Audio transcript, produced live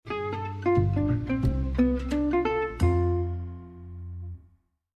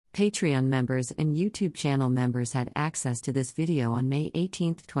Patreon members and YouTube channel members had access to this video on May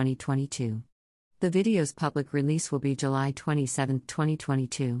 18, 2022. The video's public release will be July 27,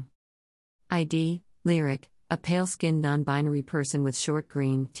 2022. ID, Lyric, a pale-skinned non-binary person with short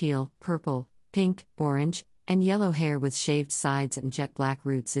green, teal, purple, pink, orange, and yellow hair with shaved sides and jet black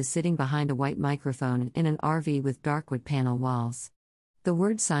roots is sitting behind a white microphone in an RV with dark wood panel walls. The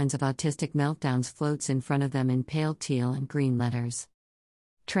word Signs of Autistic Meltdowns floats in front of them in pale teal and green letters.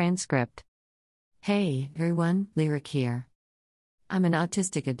 Transcript. Hey, everyone, Lyric here. I'm an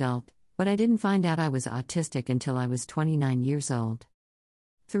autistic adult, but I didn't find out I was autistic until I was 29 years old.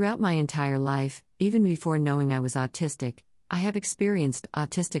 Throughout my entire life, even before knowing I was autistic, I have experienced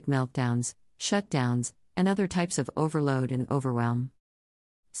autistic meltdowns, shutdowns, and other types of overload and overwhelm.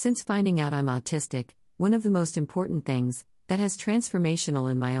 Since finding out I'm autistic, one of the most important things that has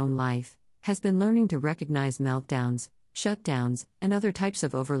transformational in my own life has been learning to recognize meltdowns, shutdowns, and other types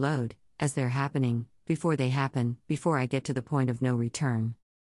of overload as they're happening, before they happen, before I get to the point of no return.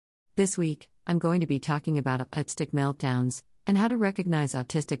 This week, I'm going to be talking about autistic meltdowns, and how to recognize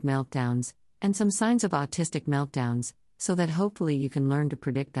autistic meltdowns, and some signs of autistic meltdowns, so that hopefully you can learn to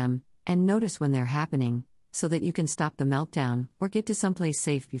predict them, and notice when they're happening, so that you can stop the meltdown, or get to someplace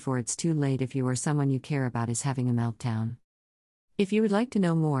safe before it's too late if you or someone you care about is having a meltdown. If you would like to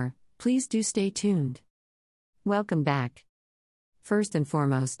know more, please do stay tuned. Welcome back. First and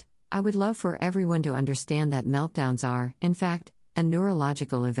foremost, I would love for everyone to understand that meltdowns are, in fact, a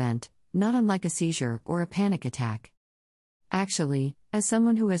neurological event, not unlike a seizure or a panic attack. Actually, as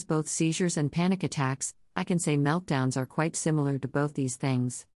someone who has both seizures and panic attacks, I can say meltdowns are quite similar to both these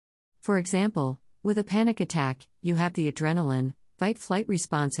things. For example, with a panic attack, you have the adrenaline, fight-flight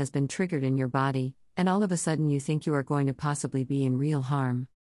response has been triggered in your body, and all of a sudden you think you are going to possibly be in real harm.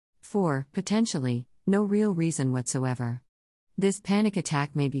 For, potentially, no real reason whatsoever. This panic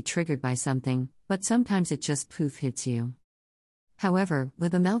attack may be triggered by something, but sometimes it just poof hits you. However,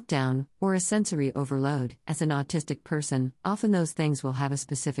 with a meltdown, or a sensory overload, as an autistic person, often those things will have a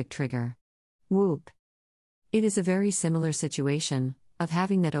specific trigger. Whoop. It is a very similar situation, of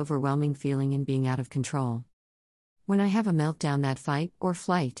having that overwhelming feeling and being out of control. When I have a meltdown, that fight, or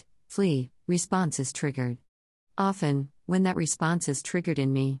flight, flee, response is triggered. Often, when that response is triggered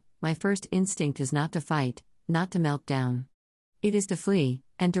in me, my first instinct is not to fight, not to melt down. It is to flee,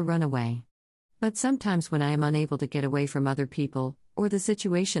 and to run away. But sometimes when I am unable to get away from other people, or the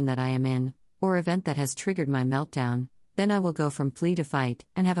situation that I am in, or event that has triggered my meltdown, then I will go from flee to fight,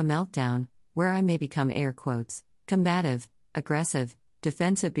 and have a meltdown, where I may become air quotes, combative, aggressive,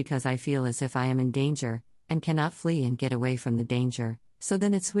 defensive because I feel as if I am in danger, and cannot flee and get away from the danger, so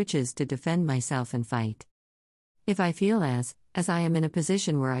then it switches to defend myself and fight. If I feel as I am in a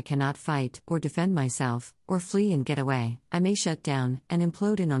position where I cannot fight or defend myself, or flee and get away, I may shut down and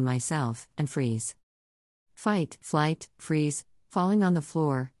implode in on myself and freeze. Fight, flight, freeze, falling on the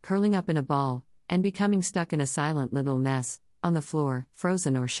floor, curling up in a ball, and becoming stuck in a silent little mess, on the floor,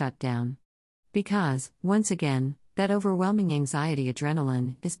 frozen or shut down. Because, once again, that overwhelming anxiety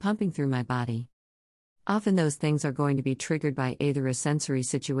adrenaline is pumping through my body. Often those things are going to be triggered by either a sensory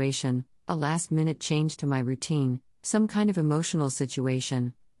situation, a last-minute change to my routine, some kind of emotional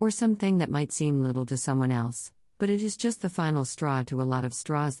situation, or something that might seem little to someone else, but it is just the final straw to a lot of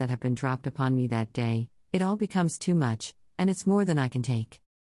straws that have been dropped upon me that day. It all becomes too much, and it's more than I can take.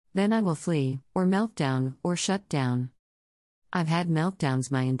 Then I will flee, or meltdown, or shut down. I've had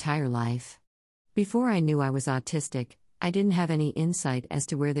meltdowns my entire life. Before I knew I was autistic, I didn't have any insight as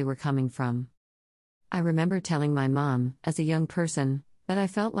to where they were coming from. I remember telling my mom, as a young person, that I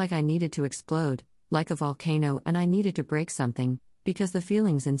felt like I needed to explode, like a volcano, and I needed to break something, because the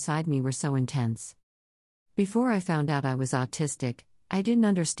feelings inside me were so intense. Before I found out I was autistic, I didn't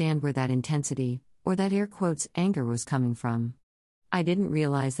understand where that intensity, or that air quotes anger was coming from. I didn't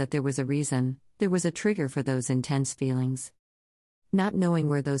realize that there was a reason, there was a trigger for those intense feelings. Not knowing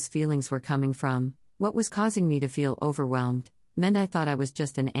where those feelings were coming from, what was causing me to feel overwhelmed, meant I thought I was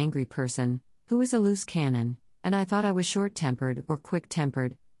just an angry person, who was a loose cannon, and I thought I was short-tempered or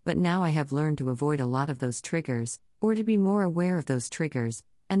quick-tempered, but now I have learned to avoid a lot of those triggers, or to be more aware of those triggers,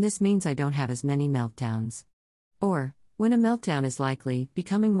 and this means I don't have as many meltdowns. Or, when a meltdown is likely,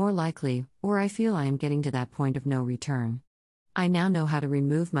 becoming more likely, or I feel I am getting to that point of no return. I now know how to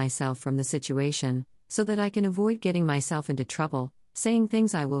remove myself from the situation, so that I can avoid getting myself into trouble, saying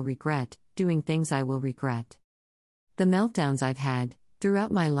things I will regret, doing things I will regret. The meltdowns I've had,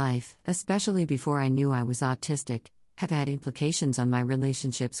 throughout my life, especially before I knew I was autistic, have had implications on my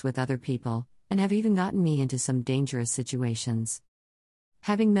relationships with other people, and have even gotten me into some dangerous situations.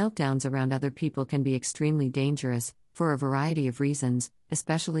 Having meltdowns around other people can be extremely dangerous, for a variety of reasons,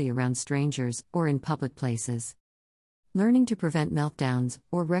 especially around strangers or in public places. Learning to prevent meltdowns,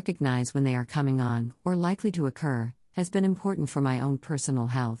 or recognize when they are coming on, or likely to occur, has been important for my own personal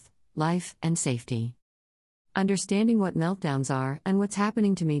health, life, and safety. Understanding what meltdowns are and what's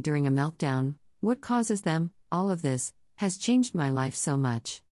happening to me during a meltdown, what causes them, all of this, has changed my life so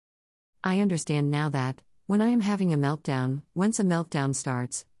much. I understand now that, when I am having a meltdown, once a meltdown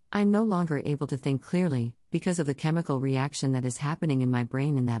starts, I am no longer able to think clearly, because of the chemical reaction that is happening in my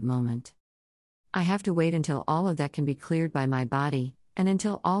brain in that moment. I have to wait until all of that can be cleared by my body, and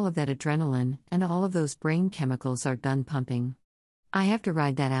until all of that adrenaline and all of those brain chemicals are done pumping. I have to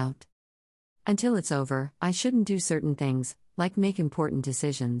ride that out. Until it's over, I shouldn't do certain things, like make important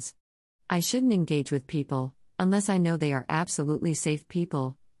decisions. I shouldn't engage with people, unless I know they are absolutely safe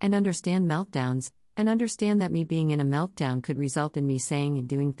people, and understand meltdowns, and understand that me being in a meltdown could result in me saying and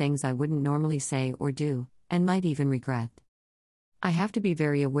doing things I wouldn't normally say or do, and might even regret. I have to be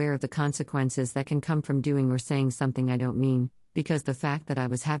very aware of the consequences that can come from doing or saying something I don't mean, because the fact that I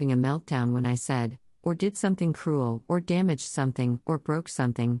was having a meltdown when I said, or did something cruel, or damaged something, or broke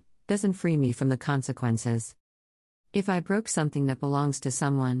something, doesn't free me from the consequences. If I broke something that belongs to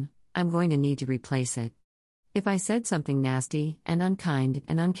someone, I'm going to need to replace it. If I said something nasty, and unkind,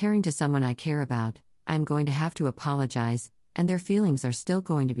 and uncaring to someone I care about, I'm going to have to apologize, and their feelings are still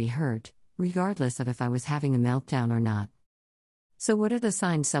going to be hurt, regardless of if I was having a meltdown or not. So what are the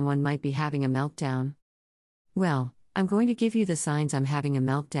signs someone might be having a meltdown? Well, I'm going to give you the signs I'm having a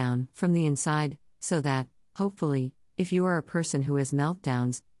meltdown from the inside, so that, hopefully, if you are a person who has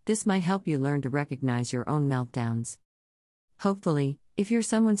meltdowns, this might help you learn to recognize your own meltdowns. Hopefully, if you're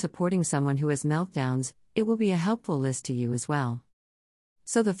someone supporting someone who has meltdowns, it will be a helpful list to you as well.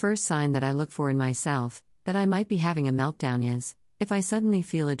 So the first sign that I look for in myself, that I might be having a meltdown is, if I suddenly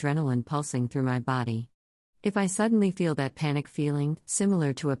feel adrenaline pulsing through my body. If I suddenly feel that panic feeling,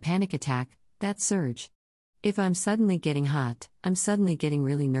 similar to a panic attack, that surge. If I'm suddenly getting hot, I'm suddenly getting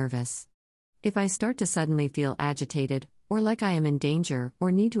really nervous. If I start to suddenly feel agitated, or like I am in danger,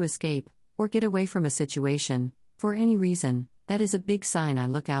 or need to escape, or get away from a situation, for any reason, that is a big sign I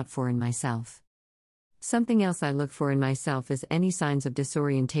look out for in myself. Something else I look for in myself is any signs of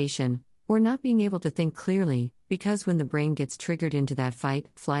disorientation, or not being able to think clearly, because when the brain gets triggered into that fight,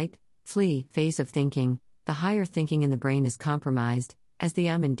 flight, flee phase of thinking, the higher thinking in the brain is compromised, as the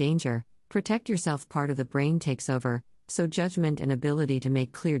I'm in danger, protect yourself part of the brain takes over, so judgment and ability to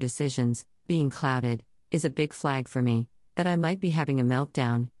make clear decisions, being clouded, is a big flag for me, that I might be having a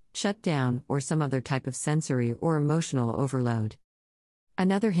meltdown, shutdown, or some other type of sensory or emotional overload.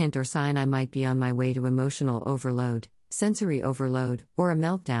 Another hint or sign I might be on my way to emotional overload, sensory overload, or a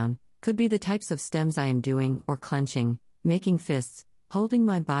meltdown, could be the types of stems I am doing or clenching, making fists, holding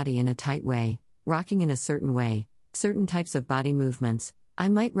my body in a tight way, rocking in a certain way, certain types of body movements. I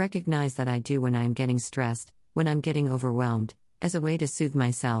might recognize that I do when I am getting stressed, when I'm getting overwhelmed, as a way to soothe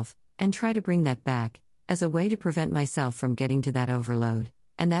myself, and try to bring that back, as a way to prevent myself from getting to that overload,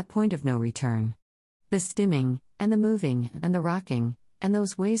 and that point of no return. The stimming, and the moving, and the rocking, and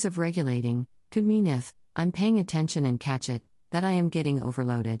those ways of regulating, could mean if I'm paying attention and catch it, that I am getting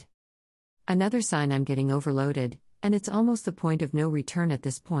overloaded. Another sign I'm getting overloaded, and it's almost the point of no return at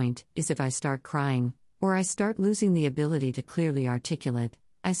this point, is if I start crying, or I start losing the ability to clearly articulate,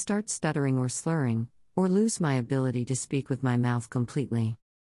 I start stuttering or slurring, or lose my ability to speak with my mouth completely.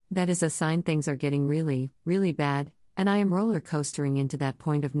 That is a sign things are getting really, really bad, and I am roller coastering into that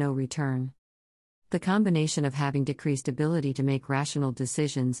point of no return. The combination of having decreased ability to make rational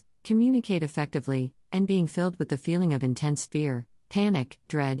decisions, communicate effectively, and being filled with the feeling of intense fear, panic,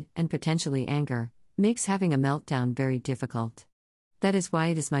 dread, and potentially anger, makes having a meltdown very difficult. That is why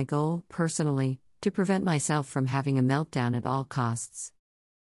it is my goal, personally, to prevent myself from having a meltdown at all costs.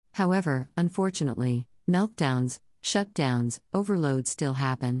 However, unfortunately, meltdowns, shutdowns, overloads still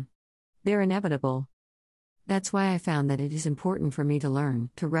happen. They're inevitable. That's why I found that it is important for me to learn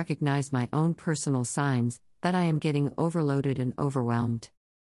to recognize my own personal signs that I am getting overloaded and overwhelmed.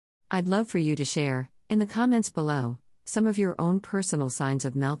 I'd love for you to share, in the comments below, some of your own personal signs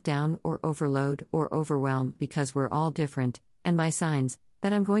of meltdown or overload or overwhelm, because we're all different, and my signs,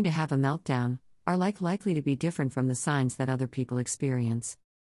 that I'm going to have a meltdown, are likely to be different from the signs that other people experience.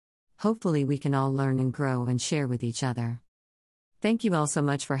 Hopefully we can all learn and grow and share with each other. Thank you all so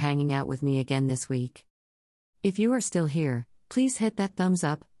much for hanging out with me again this week. If you are still here, please hit that thumbs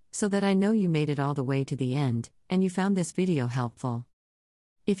up, so that I know you made it all the way to the end, and you found this video helpful.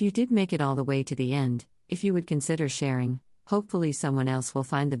 If you did make it all the way to the end, if you would consider sharing, hopefully someone else will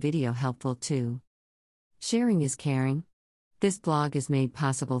find the video helpful too. Sharing is caring. This blog is made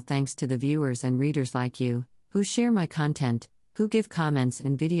possible thanks to the viewers and readers like you, who share my content, who give comments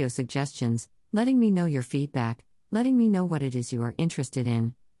and video suggestions, letting me know your feedback, letting me know what it is you are interested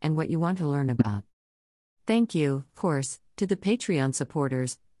in, and what you want to learn about. Thank you, of course, to the Patreon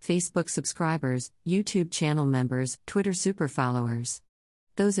supporters, Facebook subscribers, YouTube channel members, Twitter super followers.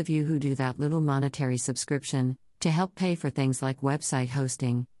 Those of you who do that little monetary subscription to help pay for things like website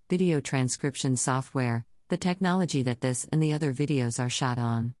hosting, video transcription software, the technology that this and the other videos are shot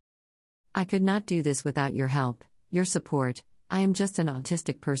on. I could not do this without your help, your support. I am just an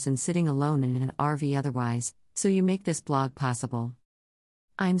autistic person sitting alone in an RV otherwise, so you make this blog possible.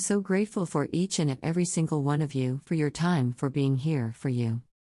 I am so grateful for each and every single one of you, for your time, for being here for you.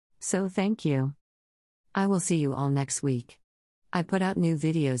 So thank you. I will see you all next week. I put out new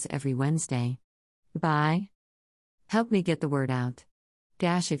videos every Wednesday. Bye. Help me get the word out.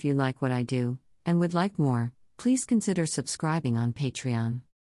 If you like what I do, and would like more, please consider subscribing on Patreon.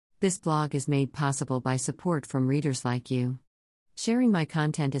 This blog is made possible by support from readers like you. Sharing my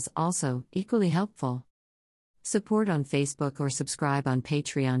content is also equally helpful. Support on Facebook or subscribe on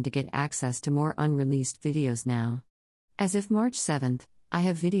Patreon to get access to more unreleased videos now. As of March 7th, I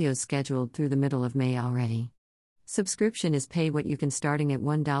have videos scheduled through the middle of May already. Subscription is pay what you can starting at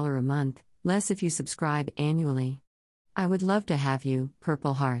 $1 a month, less if you subscribe annually. I would love to have you,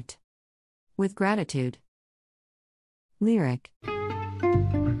 Purple Heart. With gratitude. Lyric.